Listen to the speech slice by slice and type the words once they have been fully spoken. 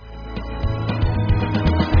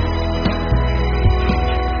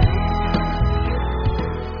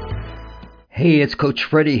Hey, it's Coach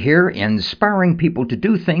Freddie here, inspiring people to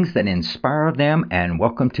do things that inspire them, and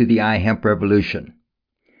welcome to the iHemp Revolution.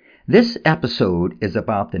 This episode is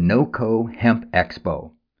about the NoCo Hemp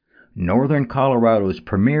Expo, Northern Colorado's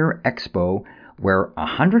premier expo where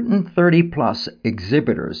 130 plus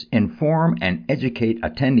exhibitors inform and educate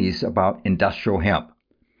attendees about industrial hemp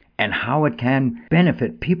and how it can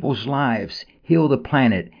benefit people's lives, heal the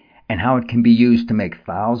planet, and how it can be used to make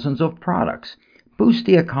thousands of products, boost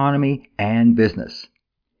the economy and business.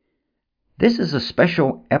 This is a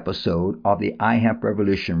special episode of the iHemp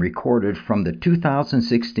Revolution recorded from the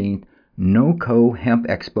 2016 NoCo Hemp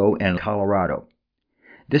Expo in Colorado.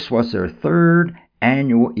 This was their third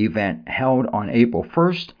annual event held on April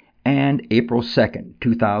 1st and April 2nd,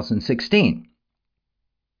 2016.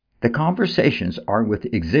 The conversations are with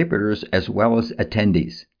exhibitors as well as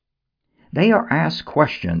attendees. They are asked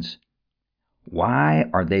questions. Why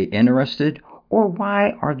are they interested? Or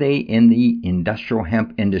why are they in the industrial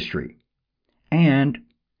hemp industry? And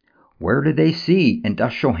where do they see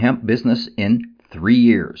industrial hemp business in 3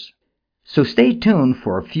 years? So stay tuned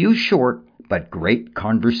for a few short but great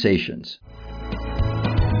conversations.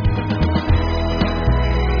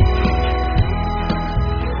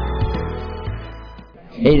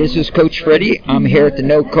 Hey, this is Coach Freddie. I'm here at the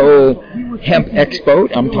NoCo Hemp Expo.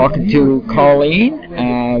 I'm talking to Colleen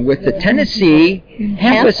with the Tennessee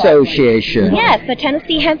Hemp Association. Yes, the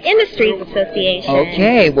Tennessee Hemp Industry Association.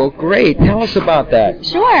 Okay, well, great. Tell us about that.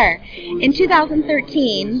 Sure. In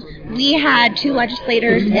 2013, we had two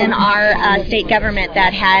legislators in our state government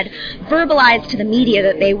that had verbalized to the media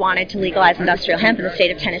that they wanted to legalize industrial hemp in the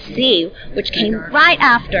state of Tennessee, which came right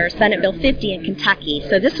after Senate Bill 50 in Kentucky.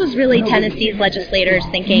 So this was really Tennessee's legislators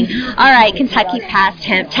thinking, all right, Kentucky passed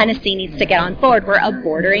hemp, Tennessee needs to get on board. We're a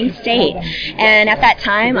bordering state. And at that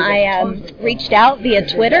time, I reached out via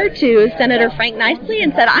Twitter to Senator Frank Nicely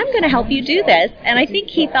and said, I'm going to help you do this. And I think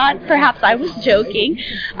he thought perhaps I was joking,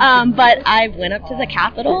 but I went up to the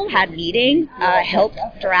Capitol, had meetings, helped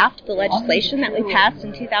draft the legislation that we passed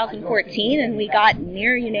in 2014, and we got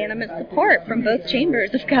near unanimous support from both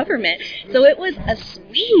chambers of government. So it was a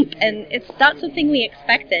sweep, and it's not something we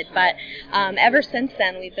expected, but ever since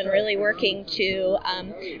then we've been really working to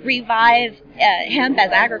revive hemp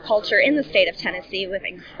as agriculture in the state of Tennessee with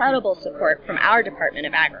incredible support from our Department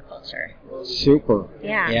of Agriculture. Super.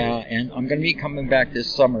 Yeah. Yeah, and I'm going to be coming back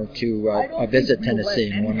this summer to visit Tennessee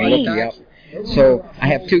and want to look you up. So I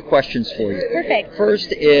have two questions for you. Perfect.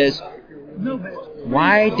 First is,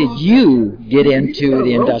 why did you get into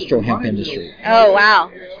the industrial hemp industry? Oh,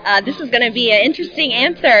 wow. This is going to be an interesting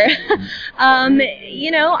answer.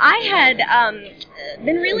 I had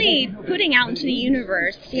been really putting out into the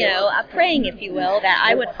universe, praying, if you will, that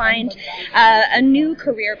I would find a new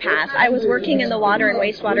career path. I was working in the water and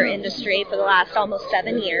wastewater industry for the last almost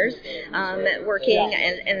 7 years, working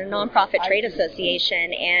in a nonprofit trade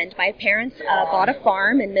association, and my parents bought a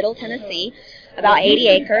farm in Middle Tennessee, about 80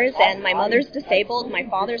 acres, and my mother's disabled, my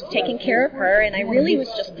father's taking care of her, and I really was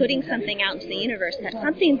just putting something out into the universe that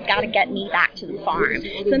something's got to get me back to the farm.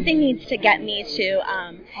 Something needs to get me to,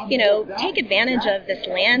 take advantage of this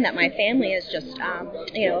land that my family has just,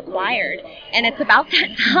 acquired. And it's about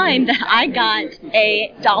that time that I got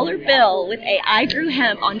a dollar bill with I grew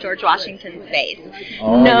hemp on George Washington's face.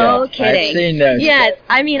 Oh, no yeah. kidding. I've seen this. Yes,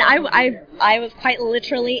 I mean, I was quite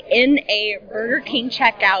literally in a Burger King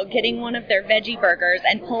checkout getting one of their veggie burgers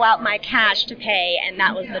and pull out my cash to pay, and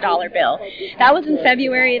that was the dollar bill. That was in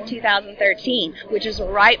February of 2013, which is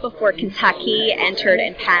right before Kentucky entered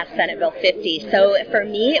and passed Senate Bill 50. So for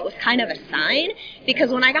me, it was kind of a sign,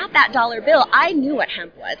 because when I got that dollar bill, I knew what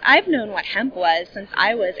hemp was. I've known what hemp was since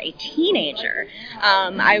I was a teenager.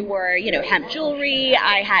 I wore, hemp jewelry.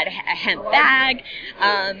 I had a hemp bag.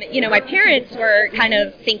 My parents were kind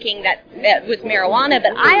of thinking that it was marijuana,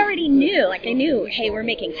 but I already knew. I knew, hey, we're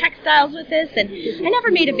making textiles with this, and I never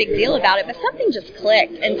made a big deal about it, but something just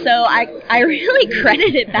clicked. And so I really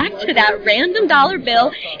credit it back to that random dollar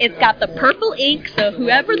bill. It's got the purple ink, so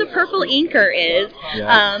whoever the purple inker is,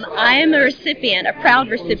 I am a proud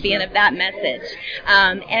recipient of that message.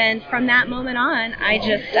 And from that moment on, I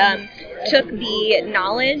just took the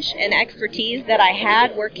knowledge and expertise that I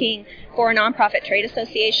had working for a nonprofit trade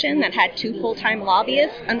association that had 2 full-time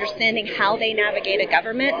lobbyists, understanding how they navigate a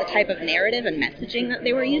government, the type of narrative and messaging that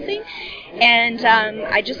they were using, and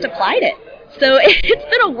I just applied it. So it's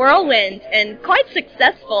been a whirlwind and quite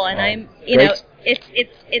successful, and I'm,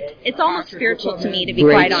 it's almost spiritual to me, to be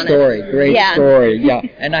quite honest. Great story. Yeah,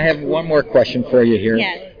 and I have one more question for you here.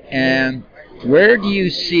 Yes. And where do you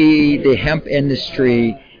see the hemp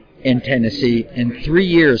industry in Tennessee in 3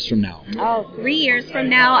 years from now? Oh, 3 years from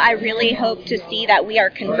now, I really hope to see that we are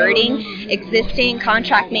converting existing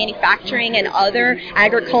contract manufacturing and other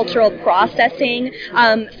agricultural processing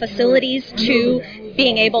facilities to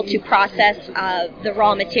being able to process the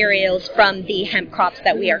raw materials from the hemp crops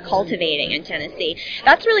that we are cultivating in Tennessee.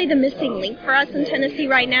 That's really the missing link for us in Tennessee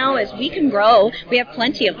right now, is we can grow, we have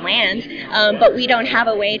plenty of land, but we don't have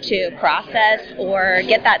a way to process or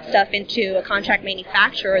get that stuff into a contract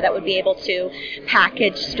manufacturer that would be able to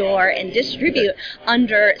package, store, and distribute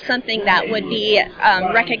under something that would be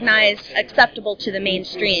recognized acceptable to the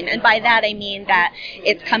mainstream. And by that I mean that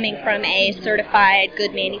it's coming from a certified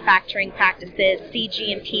good manufacturing practices,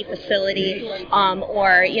 CGMP facility,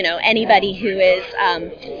 or anybody who is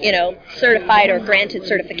certified or granted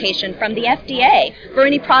certification from the FDA for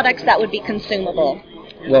any products that would be consumable.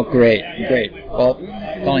 Well, great. Well,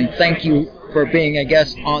 Colleen, thank you for being a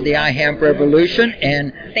guest on the iHemp Revolution,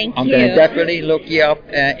 and I'm going to definitely look you up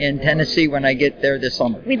in Tennessee when I get there this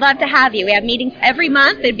summer. We'd love to have you. We have meetings every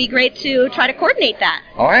month. It'd be great to try to coordinate that.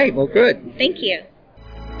 All right, well, good. Thank you.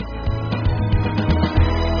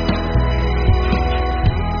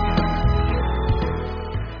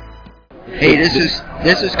 Hey, this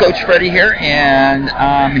is Coach Freddie here, and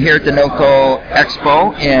I'm here at the NoCo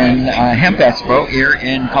Expo Hemp Expo here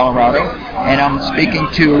in Colorado, and I'm speaking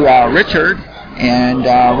to Richard,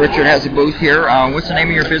 and Richard has a booth here. What's the name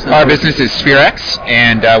of your business? Our business is Spherex,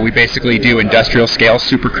 and we basically do industrial scale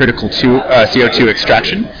supercritical CO2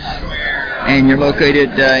 extraction. And you're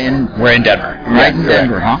located We're in Denver. Right in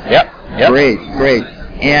Denver, huh? Yep. Great.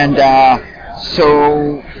 And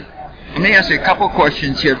so let me ask you a couple of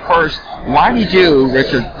questions here. First, why did you,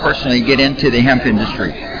 Richard, personally get into the hemp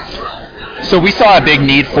industry? So we saw a big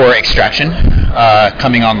need for extraction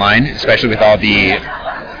coming online, especially with all the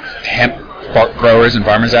hemp growers and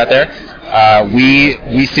farmers out there.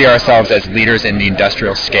 We see ourselves as leaders in the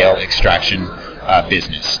industrial scale extraction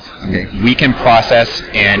business. Okay. We can process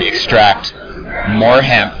and extract more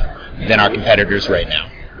hemp than our competitors right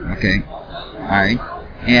now. Okay. All right.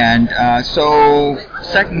 And so,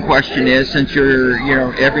 second question is, since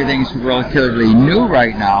everything's relatively new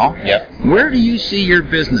right now, where do you see your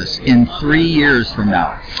business in 3 years from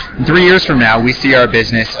now? In 3 years from now, we see our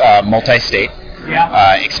business multi-state,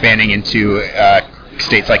 expanding into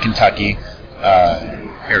states like Kentucky,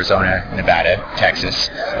 Arizona, Nevada, Texas,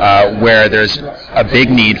 where there's a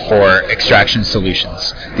big need for extraction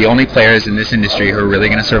solutions. The only players in this industry who are really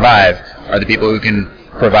going to survive are the people who can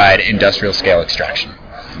provide industrial scale extraction.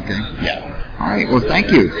 Okay. Yeah. All right. Well, thank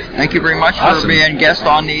you. Thank you very much for being a guest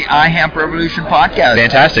on the iHemp Revolution podcast.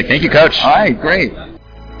 Fantastic. Thank you, Coach. All right. Great.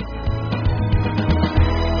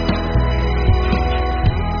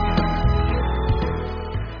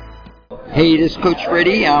 Hey, this is Coach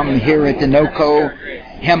Freddie. I'm here at the NoCo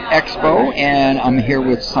Hemp Expo, and I'm here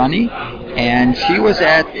with Sunny. And she was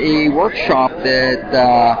at a workshop that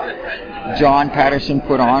John Patterson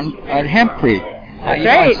put on at Hempcrete. How you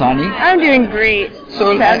doing, Sunny? I'm doing great.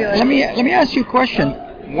 So let me ask you a question.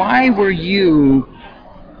 Why were you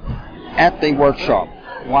at the workshop?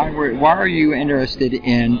 Why are you interested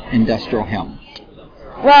in industrial hemp?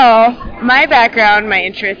 Well, my background, my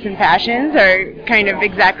interests and passions are kind of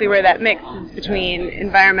exactly where that mix is between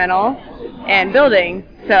environmental and building.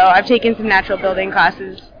 So I've taken some natural building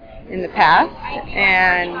classes in the past,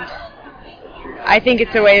 and I think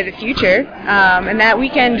it's a way of the future, and that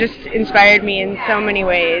weekend just inspired me in so many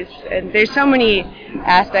ways. And there's so many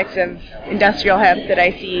aspects of industrial hemp that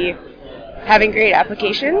I see having great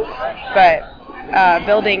applications, but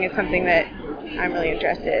building is something that I'm really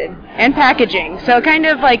interested in. And packaging, so kind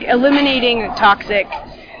of like eliminating toxic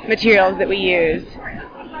materials that we use.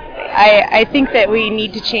 I think that we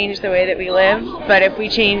need to change the way that we live, but if we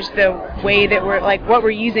change the way that what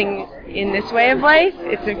we're using in this way of life,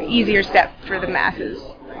 it's an easier step for the masses,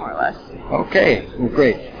 more or less. Okay, well,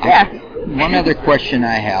 great. Yeah. One other question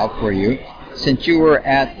I have for you. Since you were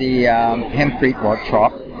at the Hempcrete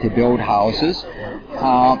workshop to build houses,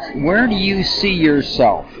 where do you see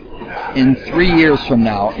yourself in 3 years from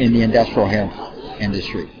now in the industrial hemp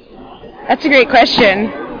industry? That's a great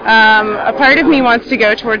question. A part of me wants to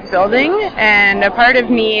go towards building, and a part of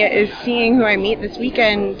me is seeing who I meet this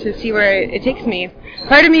weekend to see where it takes me.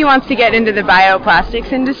 Part of me wants to get into the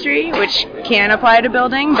bioplastics industry, which can apply to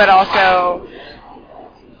building, but also,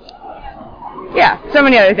 so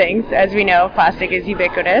many other things. As we know, plastic is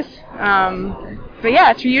ubiquitous.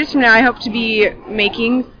 But 3 years from now, I hope to be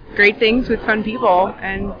making great things with fun people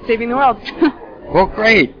and saving the world. Well,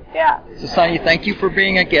 great. Yeah. So, Sonny, thank you for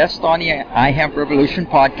being a guest on the iHemp Revolution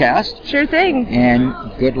podcast. Sure thing. And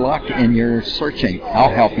good luck in your searching.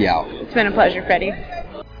 I'll help you out. It's been a pleasure, Freddie.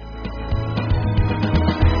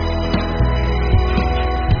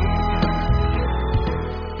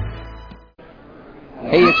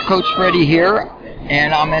 Hey, it's Coach Freddie here,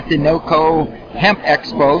 and I'm at the NoCo Hemp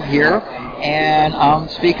Expo here, and I'm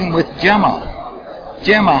speaking with Gemma.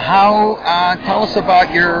 Gemma, tell us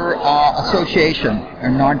about your association or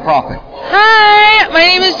nonprofit. Hi, my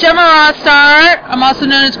name is Gemma Elixinol. I'm also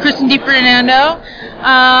known as Kristen DiFerdinando.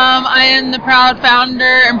 I am the proud founder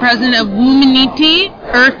and president of Wumaniti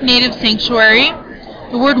Earth Native Sanctuary.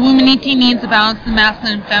 The word Wumaniti means the balance of the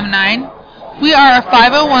masculine and feminine. We are a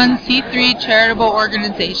 501c3 charitable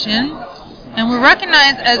organization, and we're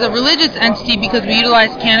recognized as a religious entity because we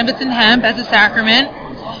utilize cannabis and hemp as a sacrament.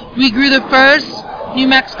 We grew the first New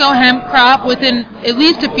Mexico hemp crop within at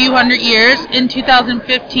least a few hundred years. In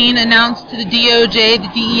 2015, announced to the DOJ, the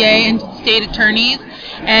DEA, and to the state attorneys,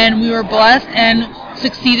 and we were blessed and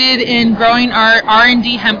succeeded in growing our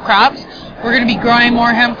R&D hemp crops. We're going to be growing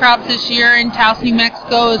more hemp crops this year in Taos, New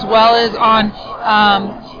Mexico, as well as on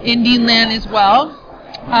Indian land as well.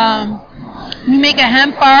 We make a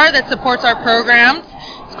hemp bar that supports our programs.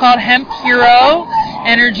 It's called Hemp Hero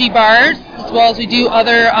Energy Bars, as well as we do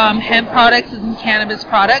other hemp products and cannabis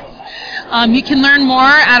products. You can learn more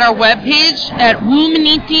at our webpage at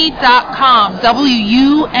wumaniti.com,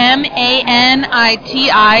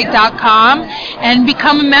 WUMANITI.com, and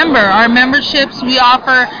become a member. Our memberships, we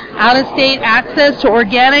offer out-of-state access to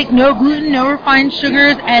organic, no gluten, no refined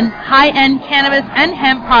sugars, and high-end cannabis and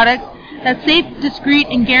hemp products that's safe, discreet,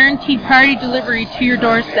 and guaranteed priority delivery to your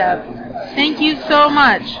doorstep. Thank you so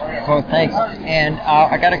much. Well, thanks. And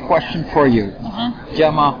I got a question for you.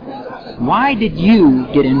 Gemma, why did you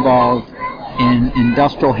get involved in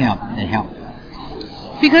industrial hemp and hemp?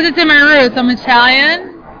 Because it's in my roots. I'm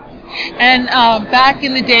Italian. And back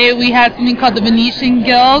in the day, we had something called the Venetian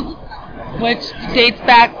Guild, which dates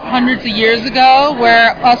back hundreds of years ago,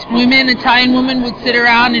 where us women, Italian women, would sit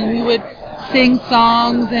around and we would sing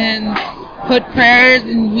songs and put prayers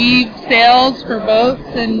and weave sails for boats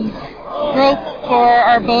and rope for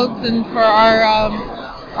our boats and for our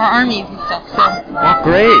armies and stuff. So. Oh,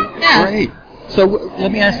 great, yeah. Great. So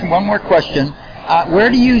let me ask you one more question. Where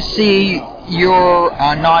do you see your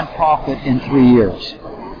nonprofit in 3 years?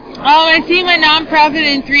 I see my nonprofit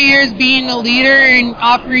in 3 years being a leader in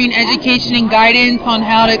offering education and guidance on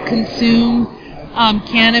how to consume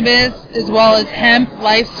cannabis as well as hemp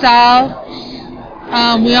lifestyle.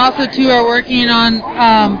 We also too are working on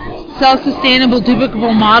self-sustainable,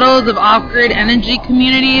 duplicable models of off-grid energy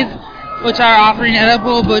communities, which are offering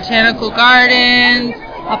edible botanical gardens,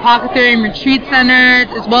 apothecary and retreat centers,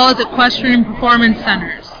 as well as equestrian performance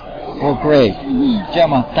centers. Well, great.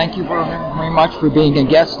 Gemma, thank you very much for being a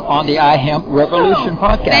guest on the iHemp Revolution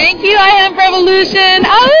podcast. Thank you, iHemp Revolution.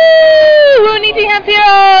 Oh, Wumaniti Hemp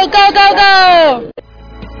Hero, go, go, go!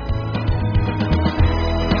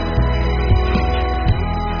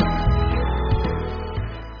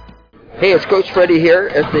 Hey, it's Coach Freddie here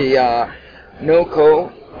at the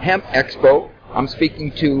NoCo Hemp Expo. I'm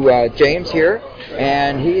speaking to James here,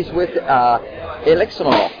 and he's with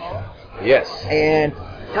Elixinol. Yes. And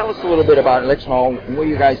tell us a little bit about Elixinol and what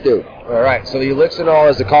you guys do. All right. So Elixinol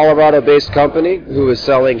is a Colorado-based company who is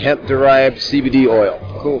selling hemp-derived CBD oil.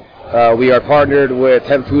 Cool. We are partnered with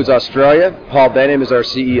Hemp Foods Australia. Paul Benham is our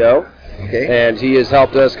CEO, and he has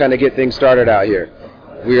helped us kind of get things started out here.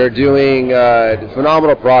 We are doing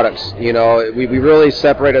phenomenal products. You know, we really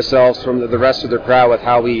separate ourselves from the rest of the crowd with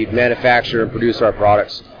how we manufacture and produce our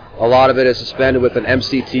products. A lot of it is suspended with an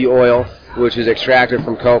MCT oil, which is extracted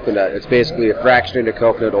from coconut. It's basically a fractionated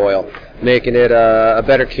coconut oil, making it a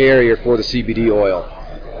better carrier for the CBD oil.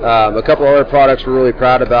 A couple other products we're really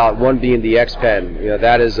proud about, one being the X-Pen. You know,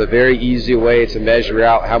 that is a very easy way to measure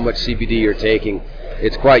out how much CBD you're taking.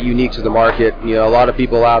 It's quite unique to the market. You know, a lot of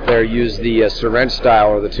people out there use the syringe style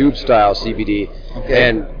or the tube style CBD,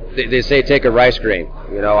 and they say take a rice grain.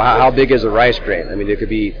 You know, how big is a rice grain? I mean, it could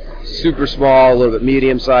be super small, a little bit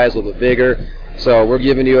medium size, a little bit bigger. So we're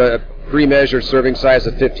giving you a pre-measured serving size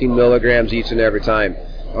of 15 milligrams each and every time.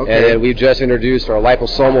 And then we've just introduced our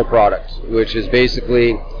liposomal product, which is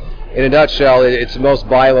basically, in a nutshell, it's the most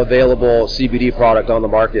bioavailable CBD product on the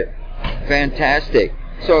market. Fantastic.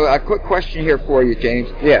 So a quick question here for you, James.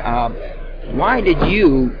 Yeah. Why did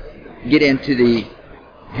you get into the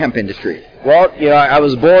hemp industry? Well, you know, I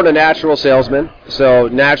was born a natural salesman, so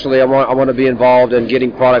naturally I want to be involved in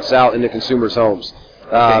getting products out into consumers' homes.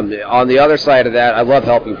 On the other side of that, I love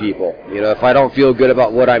helping people. You know, if I don't feel good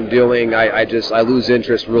about what I'm doing, I lose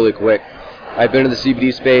interest really quick. I've been in the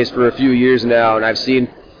CBD space for a few years now, and I've seen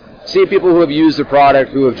people who have used the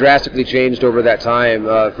product who have drastically changed over that time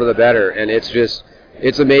for the better, and it's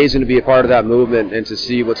amazing to be a part of that movement and to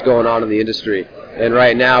see what's going on in the industry. And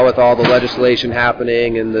right now, with all the legislation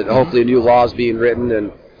happening and hopefully new laws being written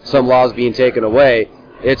and some laws being taken away,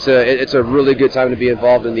 it's a really good time to be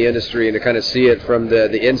involved in the industry and to kind of see it from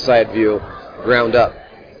the inside view, ground up.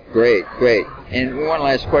 Great. And one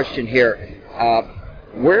last question here.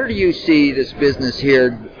 Where do you see this business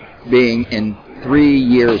here being in 3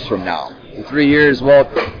 years from now? In 3 years, well,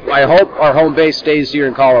 I hope our home base stays here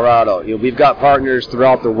in Colorado. We've got partners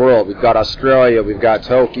throughout the world. We've got Australia, we've got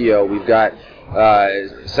Tokyo, we've got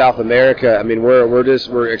South America. I mean,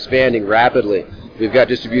 we're expanding rapidly. We've got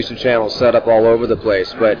distribution channels set up all over the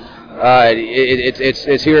place, but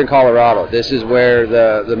it's here in Colorado. This is where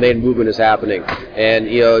the main movement is happening, and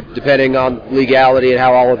depending on legality and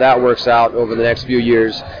how all of that works out over the next few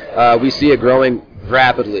years, we see it growing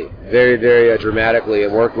rapidly, very, very dramatically,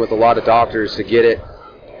 and working with a lot of doctors to get it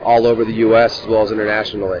all over the U.S. as well as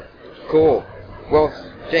internationally. Cool. Well,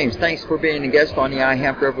 James, thanks for being a guest on the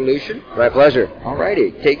iHemp Revolution. My pleasure. All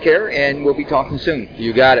righty. Take care, and we'll be talking soon.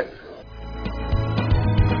 You got it.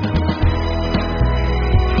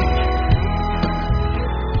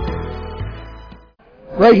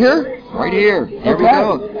 Right here? Right here. Here we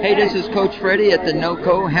go. Hey, this is Coach Freddie at the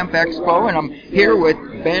NoCo Hemp Expo, and I'm here with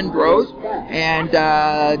Ben Droz, and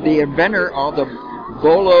the inventor of the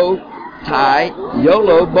Bolo tie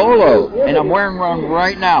YoLo BoLo, and I'm wearing one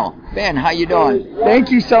right now. Ben, how you doing?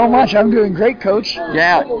 Thank you so much. I'm doing great, Coach.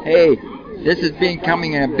 Yeah. Hey, this is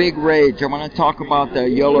becoming a big rage. I want to talk about the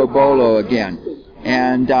YoLo BoLo again.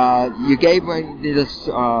 And you gave me this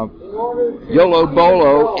YoLo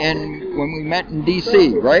BoLo when we met in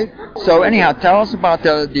D.C., right? So anyhow, tell us about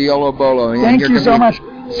the YoLo BoLo. Thank you so much.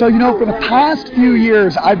 So, for the past few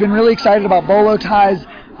years, I've been really excited about bolo ties.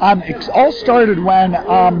 It all started when,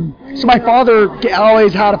 so my father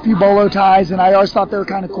always had a few bolo ties, and I always thought they were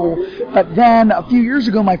kind of cool. But then a few years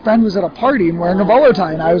ago, my friend was at a party and wearing a bolo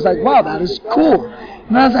tie, and I was like, wow, that is cool.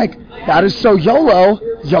 And I was like, that is so YoLo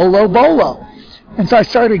BoLo. And so I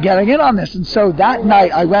started getting in on this. And so that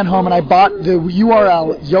night I went home and I bought the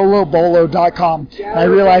URL YoLoBoLo.com, and I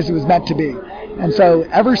realized it was meant to be. And so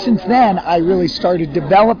ever since then, I really started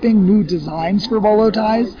developing new designs for bolo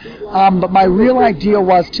ties. But my real idea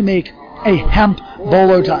was to make a hemp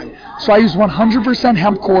bolo tie. So I use 100%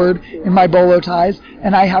 hemp cord in my bolo ties,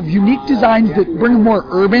 and I have unique designs that bring a more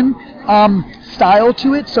urban style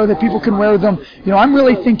to it so that people can wear them. I'm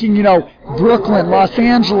really thinking, Brooklyn, Los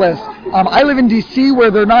Angeles. I live in D.C. where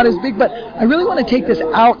they're not as big, but I really want to take this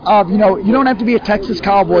out of, you don't have to be a Texas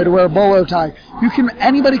cowboy to wear a bolo tie.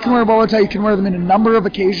 Anybody can wear a bolo tie. You can wear them in a number of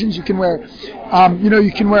occasions. You can wear,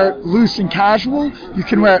 you can wear it loose and casual. You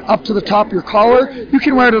can wear it up to the top of your collar. You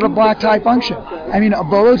can wear it at a black tie function. I mean, a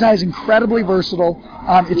bolo tie is incredibly versatile.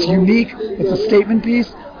 It's unique. It's a statement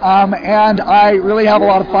piece. And I really have a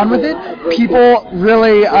lot of fun with it. People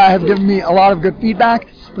really have given me a lot of good feedback,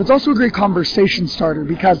 but it's also a great conversation starter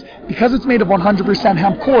because it's made of 100%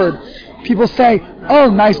 hemp cord. People say, oh,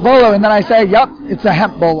 nice bolo, and then I say, yep, it's a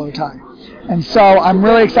hemp bolo tie. And so I'm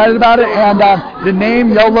really excited about it, and the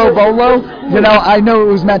name YoLo BoLo, I know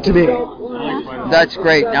it was meant to be. That's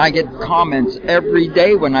great. I get comments every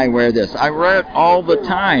day when I wear this. I wear it all the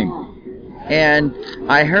time. And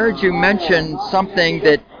I heard you mention something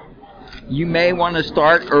that you may want to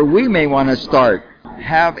start, or we may want to start.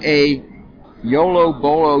 Have a YoLo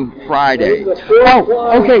BoLo Friday.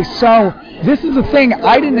 Oh, okay, so this is the thing.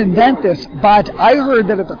 I didn't invent this, but I heard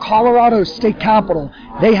that at the Colorado State Capitol,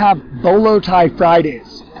 they have Bolo Tie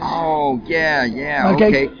Fridays. Oh, yeah,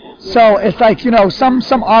 okay. So it's like,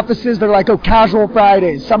 some offices, they're like, casual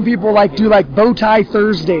Fridays. Some people do bow tie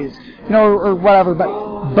Thursdays, or whatever. But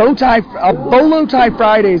Bolo Tie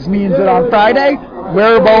Fridays means that on Friday,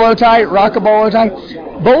 wear a bolo tie, rock a bolo tie.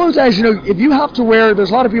 Bolo ties, if you have to wear,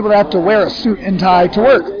 there's a lot of people that have to wear a suit and tie to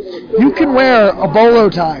work. You can wear a bolo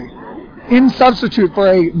tie in substitute for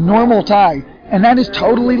a normal tie, and that is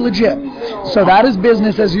totally legit. So that is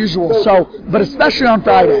business as usual. But especially on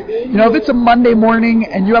Friday, if it's a Monday morning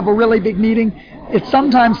and you have a really big meeting, it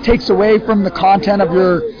sometimes takes away from the content of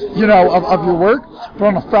your, of your work. But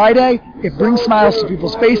on a Friday, it brings smiles to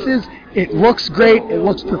people's faces. It looks great. It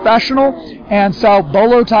looks professional. And so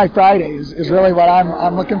Bolo Tie Friday is really what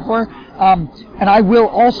I'm looking for. And I will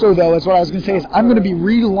also, though, as what I was going to say, is I'm going to be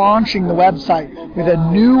relaunching the website with a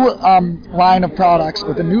new line of products,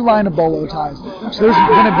 with a new line of bolo ties. So there's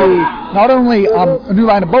going to be not only a new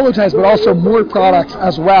line of bolo ties, but also more products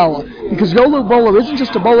as well. Because YoLo BoLo isn't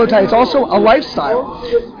just a bolo tie; it's also a lifestyle.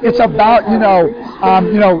 It's about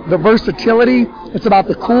the versatility. It's about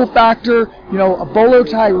the cool factor. A bolo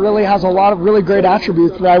tie really has a lot of really great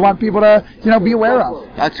attributes that I want people to be aware of.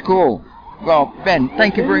 That's cool. Well, Ben,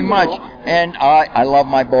 thank you very much. And I love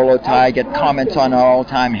my bolo tie. I get comments on it all the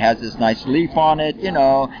time. It has this nice leaf on it,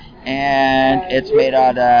 and it's made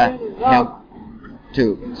out of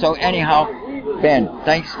too. So anyhow, Ben,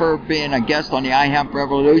 thanks for being a guest on the iHemp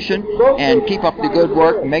Revolution, and keep up the good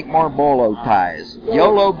work. Make more bolo ties.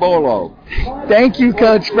 YoLo BoLo. Thank you,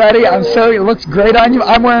 Coach Freddie. It looks great on you.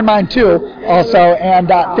 I'm wearing mine too, also, and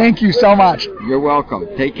thank you so much. You're welcome.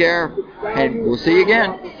 Take care, and we'll see you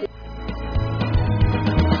again.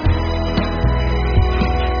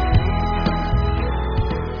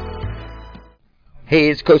 Hey,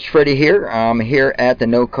 it's Coach Freddie here. I'm here at the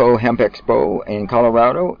NoCo Hemp Expo in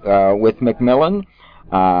Colorado with McMillan,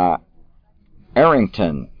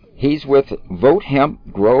 Arrington. He's with Vote Hemp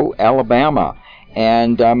Grow Alabama.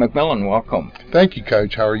 And McMillan, welcome. Thank you,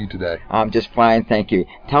 Coach. How are you today? I'm just fine, thank you.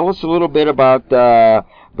 Tell us a little bit about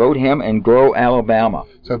Vote Hemp and Grow Alabama.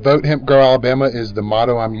 So Vote Hemp Grow Alabama is the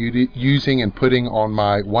motto I'm using and putting on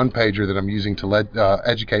my one-pager that I'm using to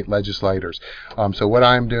educate legislators. So what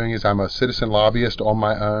I'm doing is I'm a citizen lobbyist on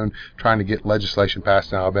my own trying to get legislation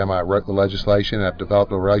passed in Alabama. I wrote the legislation, and I've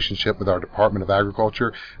developed a relationship with our Department of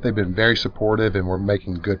Agriculture. They've been very supportive, and we're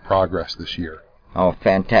making good progress this year. Oh,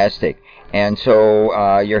 fantastic. And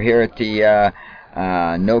so you're here at the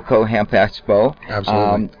NoCo Hemp Expo.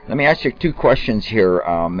 Absolutely. Let me ask you two questions here,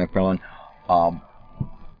 McMillan.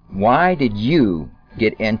 Why did you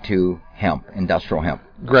get into hemp, industrial hemp?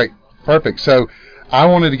 Great. Perfect. So I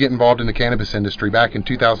wanted to get involved in the cannabis industry back in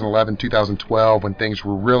 2011, 2012, when things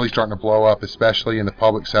were really starting to blow up, especially in the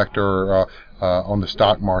public sector on the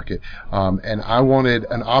stock market. And I wanted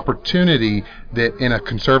an opportunity that in a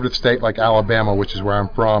conservative state like Alabama, which is where I'm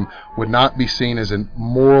from, would not be seen as a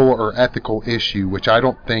moral or ethical issue, which I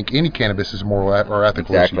don't think any cannabis is a moral or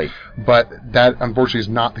ethical issue. But that, unfortunately, is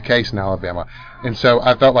not the case in Alabama. And so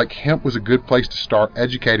I felt like hemp was a good place to start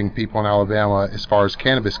educating people in Alabama as far as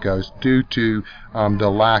cannabis goes, due to the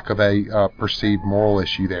lack of a perceived moral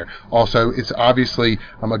issue there. Also, it's obviously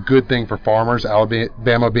a good thing for farmers.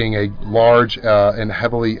 Alabama being a large and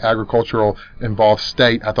heavily agricultural involved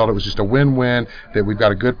state, I thought it was just a win-win that we've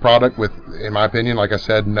got a good product with, in my opinion, like I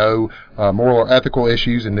said, no moral or ethical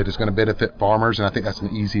issues, and that it's going to benefit farmers, and I think that's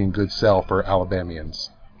an easy and good sell for Alabamians.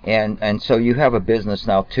 And so you have a business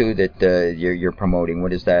now too that you're promoting.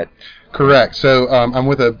 What is that? Correct. So I'm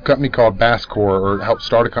with a company called Basscor, or helped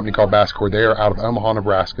start a company called Basscor. They are out of Omaha,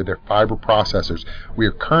 Nebraska. They're fiber processors. We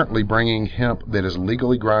are currently bringing hemp that is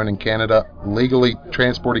legally grown in Canada, legally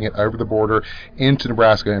transporting it over the border into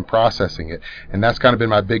Nebraska and processing it. And that's kind of been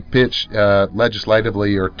my big pitch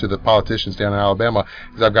legislatively, or to the politicians down in Alabama,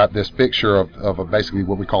 is I've got this picture of basically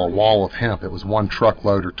what we call a wall of hemp. It was 1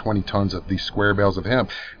 truckload or 20 tons of these square bales of hemp.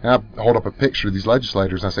 And I hold up a picture of these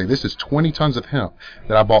legislators and I say, this is 20 tons of hemp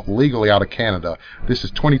that I bought legally out of Canada. This is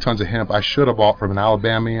 20 tons of hemp I should have bought from an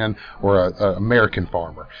Alabamian or an American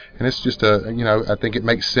farmer. And it's just I think it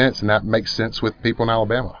makes sense, and that makes sense with people in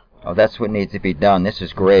Alabama. Oh, that's what needs to be done. This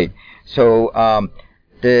is great. So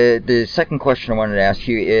the second question I wanted to ask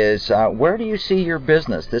you is, where do you see your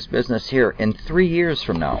business, this business here, in 3 years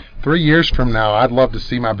from now? 3 years from now, I'd love to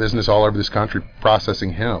see my business all over this country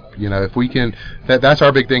processing hemp. If we can, that's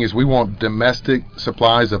our big thing, is we want domestic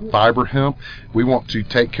supplies of fiber hemp. We want to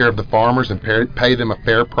take care of the farmers and pay them a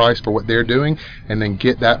fair price for what they're doing, and then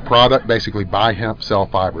get that product, basically buy hemp, sell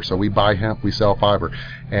fiber. So we buy hemp, we sell fiber.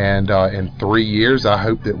 And in 3 years, I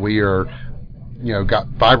hope that we are got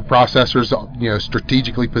fiber processors,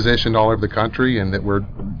 strategically positioned all over the country, and that we're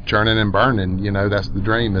churning and burning. That's the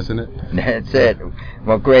dream, isn't it? That's it.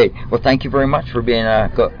 Well, great. Well, thank you very much for being a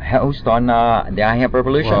host on the iHemp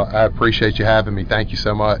Revolution. Well, I appreciate you having me. Thank you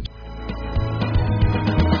so much.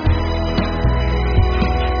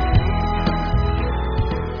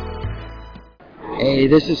 Hey,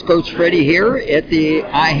 this is Coach Freddie here at the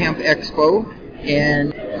iHemp Expo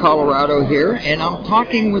in Colorado here, and I'm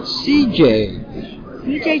talking with CJ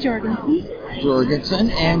Jorgensen,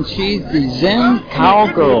 and she's the Zen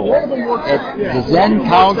Cowgirl at the Zen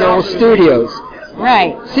Cowgirl Studios.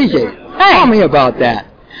 Right. CJ, Hi. Tell me about that.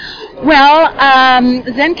 Well,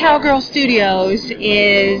 Zen Cowgirl Studios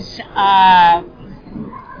is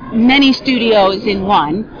many studios in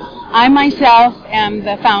one. I myself am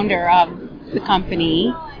the founder of the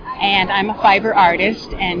company, and I'm a fiber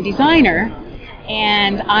artist and designer,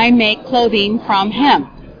 and I make clothing from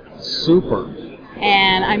hemp. Super.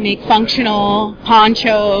 And I make functional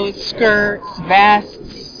ponchos, skirts,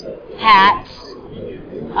 vests, hats.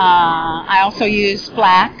 I also use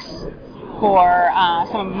flax for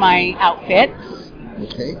some of my outfits.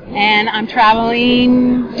 Okay. And I'm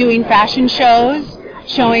traveling, doing fashion shows,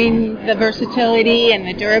 showing the versatility and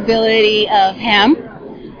the durability of hemp,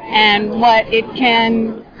 and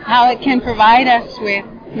how it can provide us with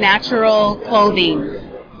natural clothing,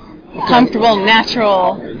 comfortable,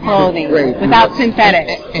 natural clothing Great. without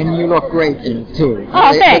synthetics. And you look great in it, too.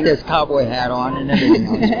 Oh, thanks. Put this cowboy hat on and everything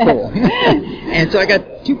else. Cool. And so I got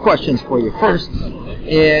two questions for you. First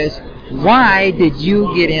is, why did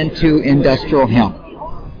you get into industrial hemp?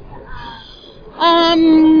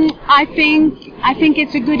 I think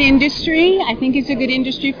it's a good industry. I think it's a good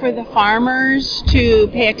industry for the farmers to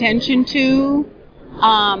pay attention to.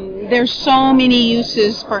 There's so many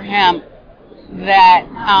uses for hemp that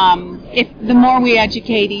if the more we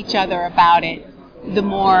educate each other about it, the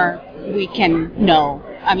more we can know.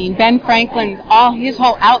 I mean, Ben Franklin's his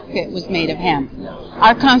whole outfit was made of hemp.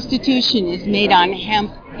 Our Constitution is made on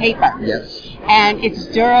hemp paper. Yes. And it's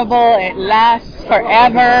durable. It lasts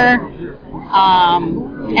forever.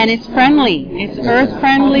 And it's friendly. It's earth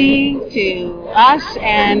friendly to us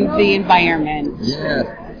and the environment.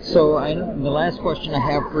 Yeah. So the last question I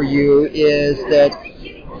have for you is that,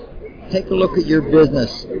 take a look at your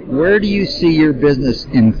business. Where do you see your business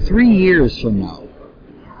in 3 years from now?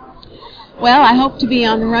 Well, I hope to be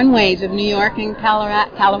on the runways of New York and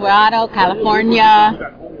Colorado,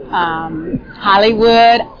 California,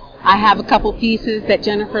 Hollywood. I have a couple pieces that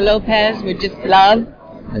Jennifer Lopez would just love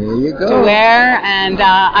There you go. to wear, and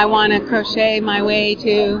I want to crochet my way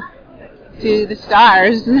to the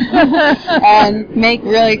stars and make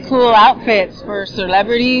really cool outfits for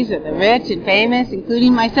celebrities and the rich and famous,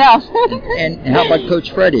 including myself. And how about Coach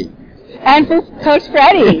Freddie? And for Coach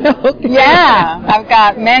Freddie. Okay. Yeah, I've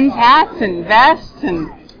got men's hats and vests, and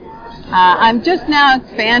I'm just now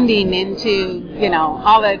expanding into,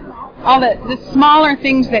 all the smaller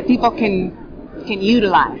things that people can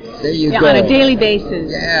utilize. There you go. On a daily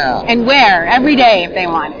basis. Yeah. And wear every day if they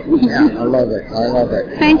want it. Yeah, I love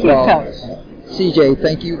it. Thank you, Coach. CJ,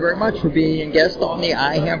 thank you very much for being a guest on the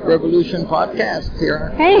iHemp Revolution podcast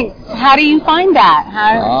here. Thanks. How do you find that?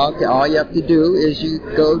 Okay, all you have to do is you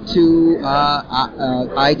go to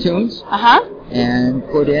iTunes and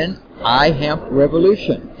put in iHemp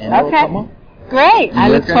Revolution, and it'll come up. Great. I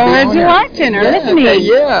look forward to watching or listening. Okay,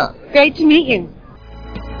 yeah. Great to meet you.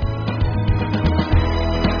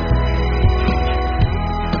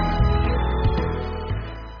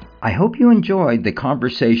 I hope you enjoyed the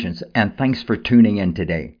conversations, and thanks for tuning in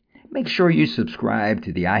today. Make sure you subscribe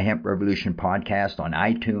to the iHemp Revolution podcast on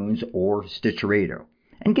iTunes or Stitcher Radio,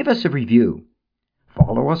 and give us a review.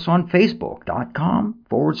 Follow us on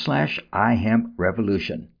Facebook.com/iHemp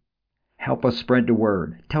Revolution. Help us spread the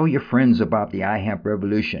word. Tell your friends about the iHemp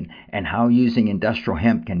Revolution and how using industrial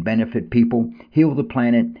hemp can benefit people, heal the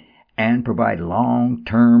planet, and provide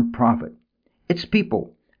long-term profit. It's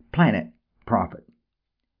people, planet, profit.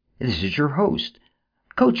 This is your host,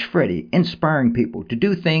 Coach Freddie, inspiring people to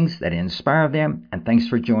do things that inspire them, and thanks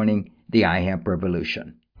for joining the iHemp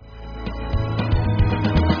Revolution.